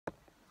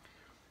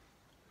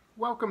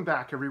Welcome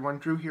back, everyone.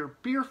 Drew here.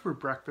 Beer for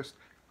breakfast,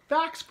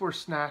 facts for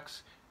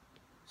snacks.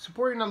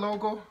 Supporting the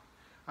logo.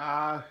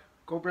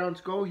 Go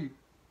Browns, go! You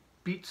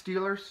beat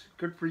Steelers.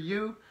 Good for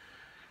you.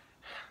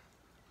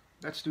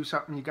 Let's do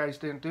something you guys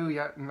didn't do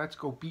yet, and let's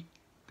go beat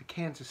the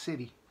Kansas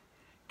City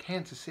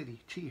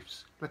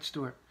Chiefs. Let's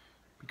do it,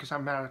 because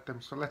I'm mad at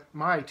them. So let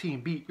my team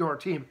beat your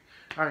team.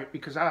 All right,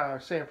 because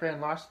San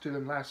Fran lost to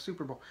them last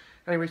Super Bowl.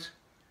 Anyways,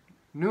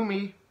 new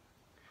me.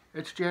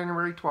 It's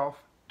January 12th,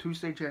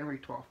 Tuesday, January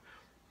 12th.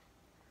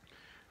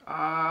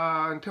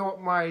 Until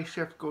my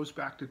shift goes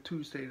back to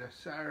Tuesday to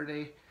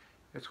Saturday,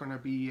 it's going to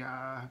be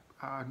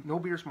no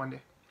beers Monday.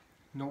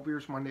 No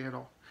beers Monday at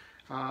all.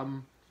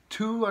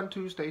 2 on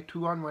Tuesday,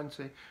 2 on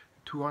Wednesday,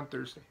 2 on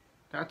Thursday.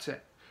 That's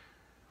it.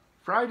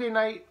 Friday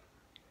night,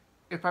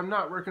 if I'm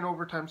not working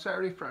overtime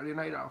Saturday, Friday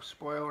night I'll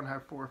spoil and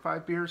have 4 or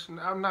 5 beers. And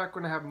I'm not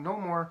going to have no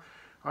more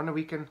on the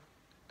weekend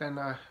than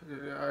a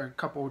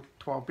couple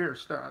 12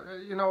 beers.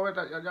 You know what?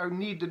 I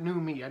need the new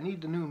me. I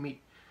need the new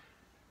me.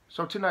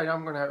 So tonight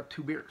I'm going to have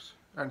 2 beers.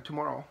 And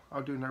tomorrow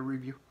I'll do another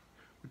review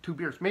with 2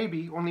 beers.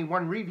 Maybe only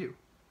 1 review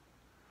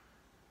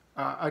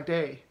a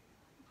day,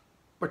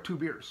 but 2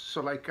 beers.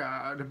 So like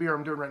the beer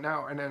I'm doing right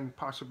now, and then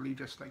possibly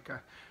just like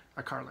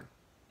a Carling.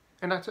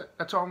 And that's it.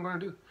 That's all I'm going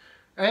to do.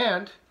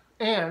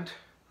 And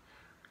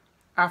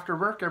after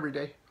work every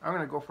day, I'm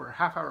going to go for a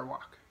half-hour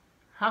walk.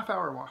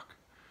 Half-hour walk.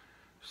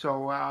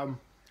 So I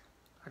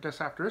guess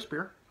after this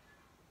beer,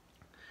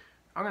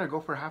 I'm going to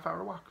go for a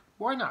half-hour walk.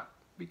 Why not?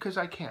 Because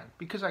I can.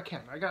 Because I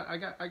can. I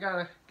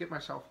gotta get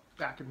myself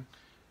back in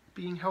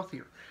being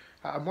healthier.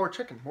 More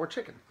chicken.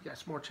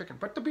 Yes, more chicken.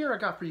 But the beer I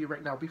got for you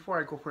right now,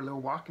 before I go for a little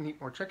walk and eat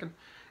more chicken,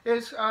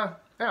 is yeah,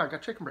 I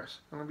got chicken breast.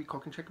 I'm gonna be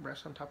cooking chicken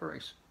breast on top of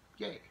rice.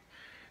 Yay.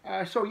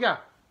 So yeah,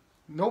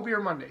 no beer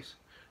Mondays.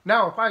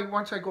 Now,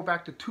 once I go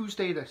back to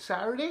Tuesday to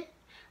Saturday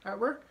at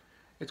work,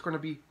 it's gonna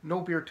be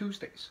no beer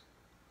Tuesdays.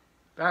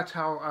 That's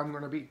how I'm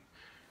gonna be.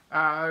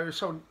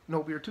 So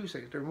no beer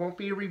Tuesday. There won't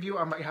be a review.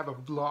 I might have a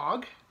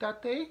vlog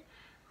that day,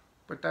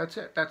 but that's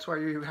it. That's why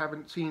you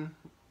haven't seen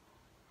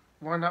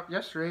one up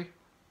yesterday.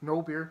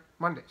 No beer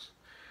Mondays.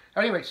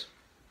 Anyways,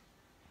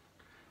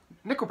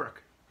 Nickelbrook.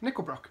 I'm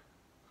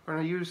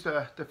going to use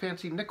the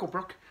fancy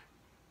Nickelbrook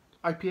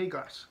IPA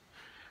glass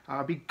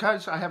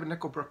because I have a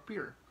Nickelbrook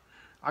beer.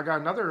 I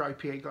got another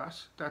IPA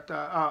glass that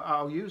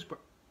I'll use, but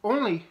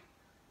only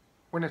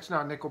when it's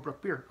not Nickelbrook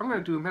beer. I'm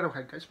going to do a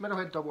Metalhead, guys.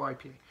 Metalhead Double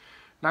Ipa.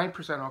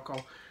 9%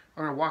 alcohol.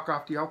 I'm going to walk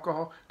off the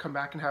alcohol, come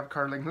back and have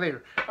Carling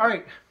later.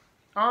 Alright,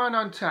 on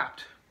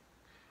Untapped.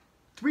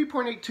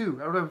 3.82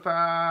 out of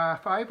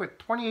 5 with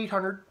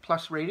 2,800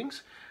 plus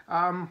ratings.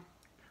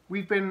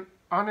 We've been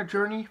on a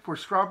journey for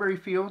Strawberry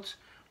Fields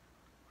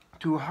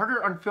to a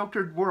harder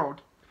unfiltered world.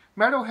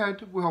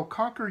 Metalhead will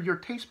conquer your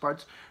taste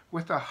buds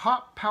with a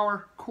hop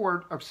power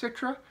chord of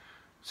Citra,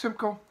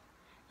 Simcoe,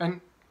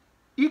 and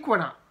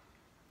Equinox.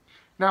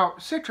 Now,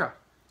 Citra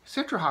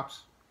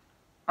hops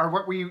are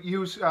what we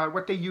use,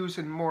 what they use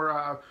in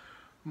more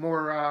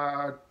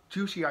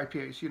juicy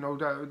IPAs. You know,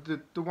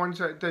 the ones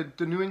that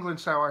the New England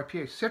style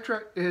IPAs.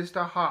 Citra is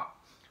the hop,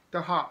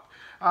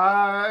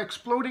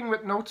 exploding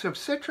with notes of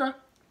citra,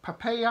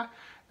 papaya,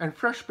 and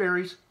fresh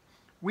berries.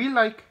 We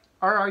like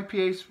our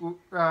IPAs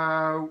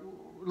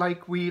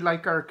like we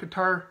like our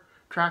guitar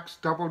tracks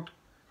doubled.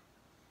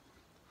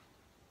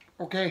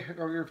 Okay,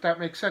 if that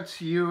makes sense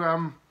to you.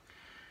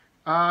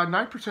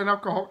 9%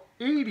 alcohol,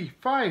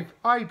 85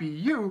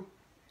 IBU.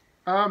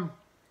 How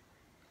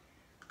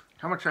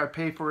much I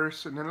pay for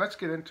this, and then let's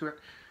get into it.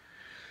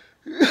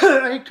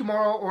 I think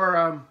tomorrow,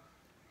 or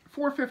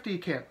 $4.50 a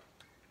can.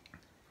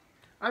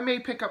 I may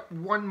pick up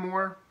one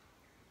more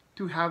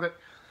to have it.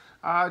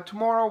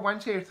 Tomorrow,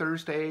 Wednesday or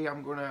Thursday,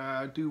 I'm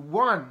gonna do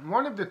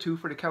one of the 2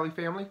 for the Kelly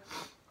family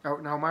out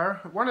in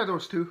Elmira. One of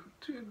those 2,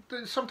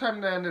 sometime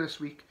at the end of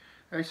this week.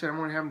 Like I said, I'm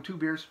only having 2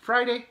 beers.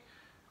 Friday,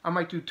 I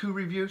might do 2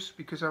 reviews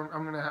because I'm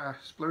gonna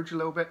splurge a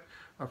little bit.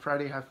 On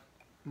Friday, have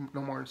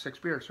no more than 6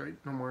 beers, right?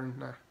 No more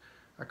than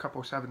a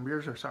couple 7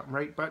 beers or something,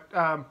 right? But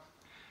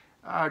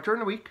during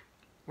the week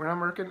when I'm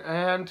working,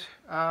 and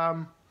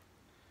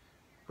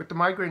with the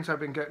migraines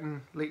I've been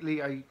getting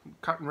lately, I'm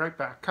cutting right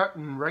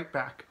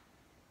back.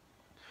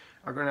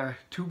 I'm gonna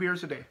 2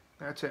 beers a day.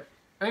 That's it.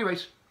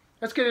 Anyways,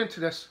 let's get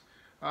into this.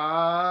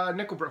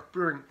 Nickelbrook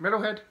Brewing,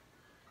 Metalhead,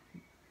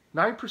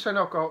 9%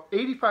 alcohol,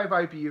 85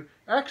 IBU,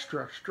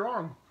 extra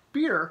strong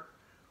beer.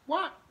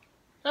 What?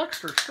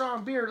 Extra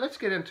strong beer. Let's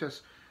get into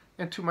this.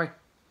 Into my,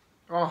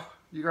 oh,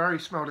 you can already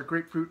smell the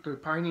grapefruit, the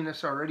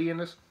pininess already in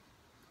this,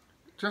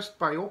 just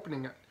by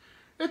opening it.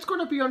 It's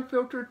going to be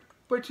unfiltered,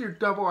 but it's your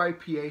double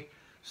IPA.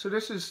 So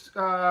this is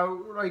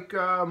like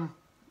the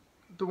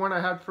one I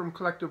had from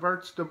Collective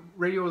Arts, the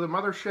Radio the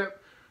Mothership,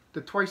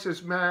 the Twice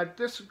as Mad.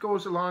 This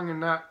goes along in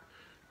that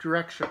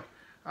direction.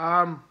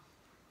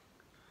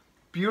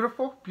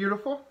 Beautiful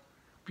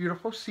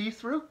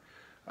see-through.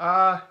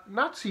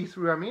 Not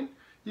see-through, I mean.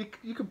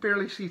 You can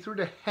barely see through.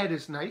 The head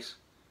is nice.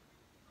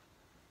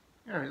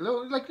 All right,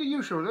 like the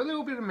usual, a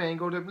little bit of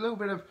mango, a little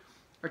bit of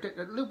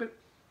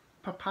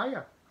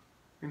papaya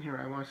in here,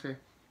 I want to say.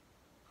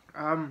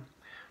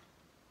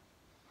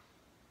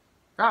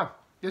 Ah,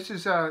 this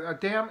is a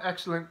damn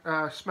excellent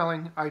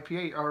smelling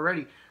IPA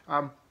already.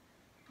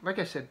 Like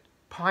I said,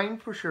 pine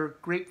for sure,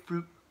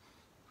 grapefruit,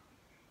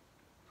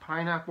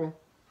 pineapple,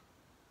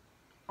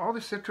 all the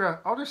citrus,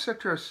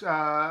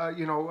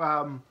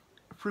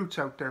 fruits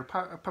out there.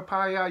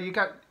 Papaya, you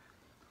got,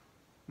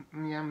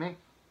 yeah, man.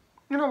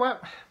 You know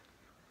what?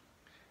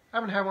 I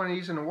haven't had one of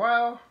these in a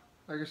while.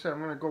 Like I said, I'm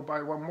gonna go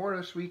buy one more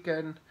this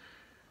weekend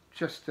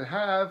just to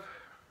have.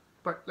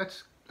 But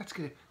let's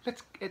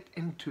get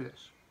into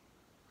this.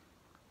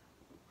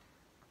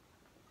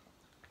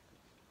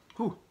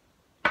 Whew.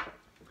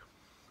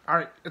 All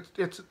right,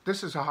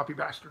 this is a hoppy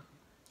bastard.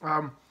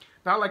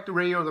 Not like the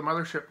Radio, the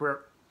Mothership,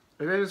 where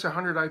it is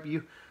 100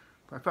 IBU.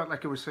 I felt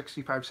like it was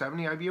 65,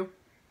 70 IBU.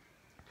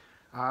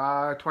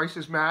 Twice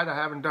as mad I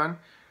haven't done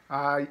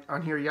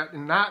on here yet.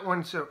 And that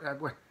one's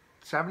what,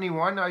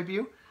 71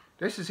 IBU?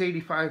 This is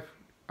 85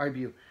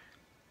 IBU.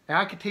 And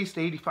I could taste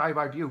the 85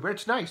 IBU, but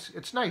it's nice.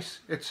 It's nice.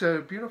 It's a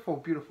beautiful,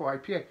 beautiful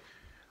IPA.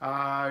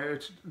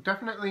 It's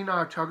definitely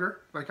not a chugger.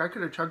 Like I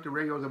could have chugged the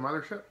Radio, the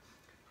Mothership.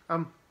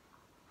 I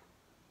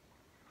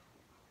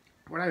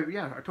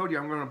told you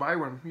I'm going to buy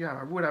one.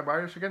 Yeah, would I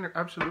buy this again?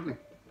 Absolutely.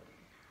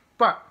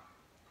 But,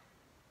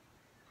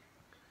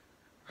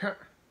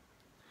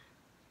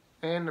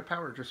 and the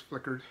power just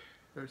flickered.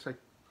 It's like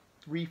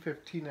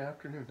 3:15 in the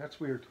afternoon. That's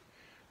weird.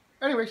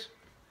 Anyways,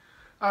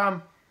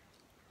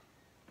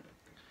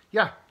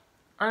 yeah,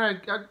 I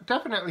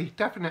definitely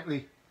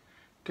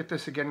get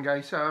this again,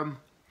 guys.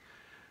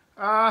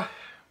 My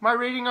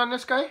rating on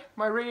this guy,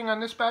 my rating on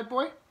this bad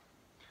boy.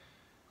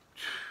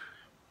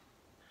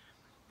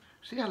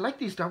 See, I like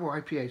these double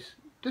IPAs.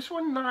 This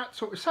one not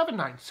so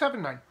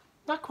 7.9.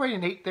 Not quite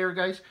an 8 there,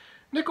 guys.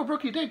 Nickel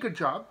Brook, you did a good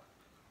job,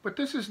 but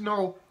this is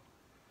no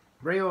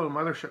Rail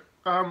Mothership.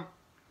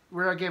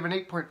 Where I gave an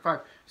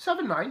 8.5.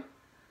 7.9,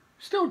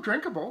 still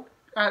drinkable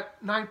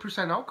at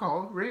 9%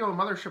 alcohol. Rail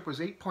Mothership was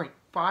 8.5,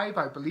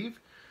 I believe,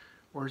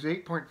 or is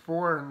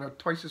 8.4 and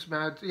twice as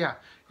mad. Yeah,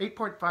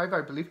 8.5,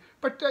 I believe.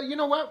 But you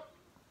know what?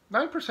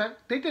 9%.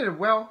 They did a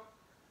well,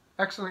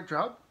 excellent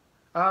job.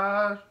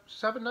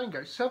 7.9,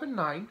 guys.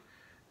 7.9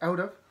 out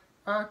of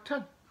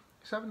 10.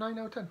 7.9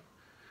 out of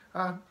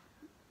 10.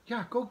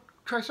 Yeah, go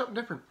try something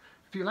different.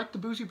 If you like the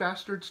boozy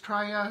bastards,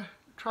 try a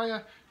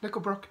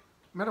Nickel Brook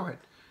Metalhead.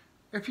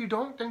 If you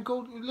don't, then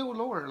go a little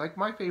lower. Like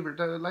my favorite,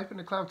 Life in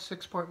the Clouds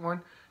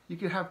 6.1. You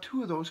could have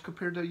 2 of those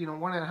compared to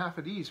 1.5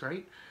 of these,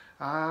 right?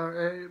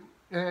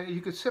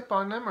 You could sip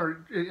on them,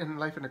 or in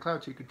Life in the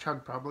Clouds you could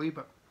chug probably,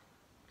 but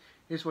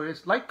here's what it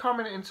is. Like,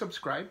 comment, and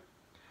subscribe.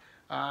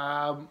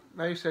 Like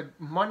I said,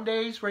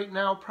 Mondays right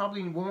now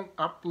probably won't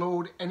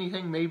upload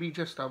anything, maybe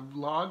just a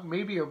vlog,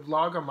 maybe a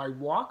vlog on my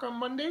walk on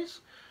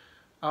Mondays,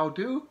 I'll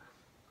do,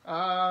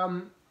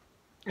 yeah,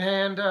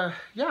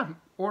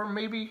 or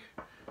maybe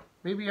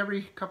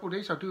every couple of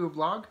days I'll do a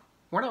vlog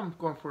when I'm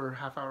going for a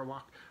half-hour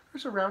walk,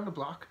 just around the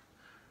block,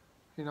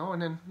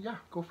 and then, yeah,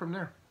 go from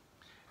there.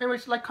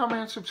 Anyways, like,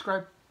 comment, and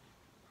subscribe.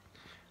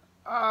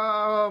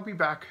 I'll be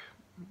back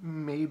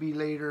maybe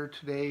later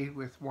today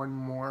with one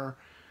more,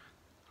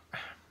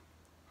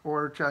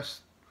 or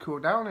just cool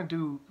down and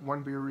do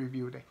one beer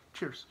review a day.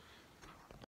 Cheers.